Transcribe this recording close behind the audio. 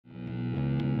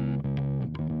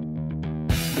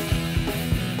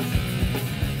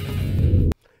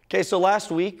Okay, so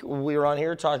last week we were on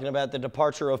here talking about the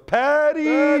departure of Patty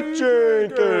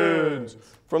Jenkins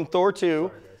from Thor 2.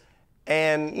 Sorry, guys.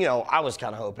 And, you know, I was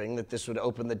kind of hoping that this would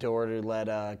open the door to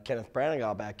let Kenneth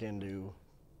Branagh back in to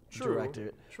direct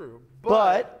it. True.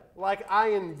 But like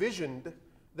I envisioned,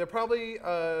 they're probably,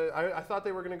 I thought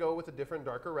they were going to go with a different,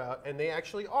 darker route, and they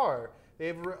actually are.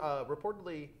 They've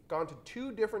reportedly gone to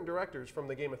 2 different directors from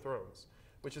the Game of Thrones,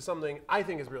 which is something I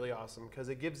think is really awesome because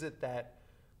it gives it that,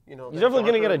 you know. You're definitely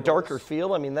going to get a darker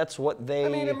feel. I mean, that's what they... I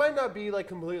mean, it might not be like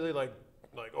completely like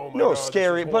oh my no, God,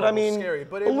 scary, this is but I horrible, mean, scary,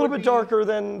 but a little bit darker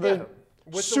than the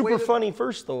super that, funny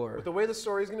first Thor. With the way the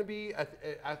story is going to be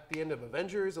at the end of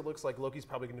Avengers, it looks like Loki's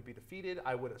probably going to be defeated.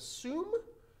 I would assume,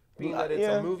 being that it's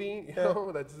a movie, you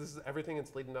know, that this is everything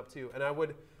it's leading up to. And I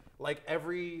would, like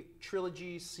every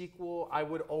trilogy sequel, I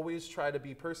would always try to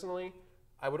be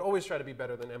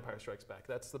better than Empire Strikes Back.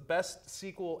 That's the best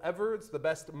sequel ever. It's the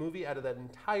best movie out of that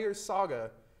entire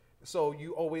saga. So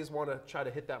you always want to try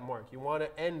to hit that mark. You want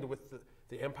to end with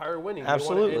the Empire winning.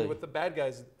 Absolutely. You want to end with the bad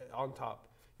guys on top.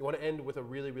 You want to end with a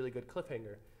really, really good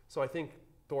cliffhanger. So I think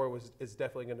Thor is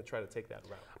definitely going to try to take that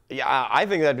route. Yeah, I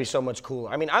think that'd be so much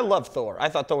cooler. I mean, I love Thor. I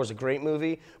thought Thor was a great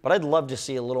movie, but I'd love to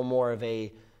see a little more of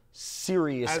a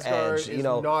serious Asgard edge. is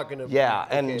not going to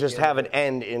and just have it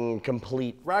end in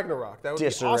complete Ragnarok. That would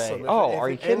disarray. be awesome. Are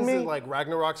you kidding me? In, like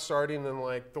Ragnarok starting in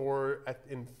like Thor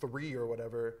in 3 or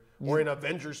whatever, or in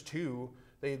Avengers 2,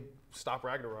 they stop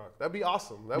Ragnarok. That'd be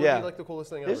awesome. That would be like the coolest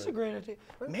thing ever. This is a great idea.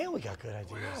 Man, we got good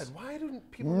ideas. God, why don't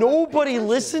people? Nobody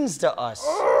listens to us.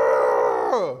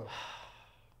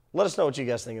 Let us know what you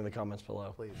guys think in the comments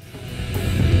below. Please.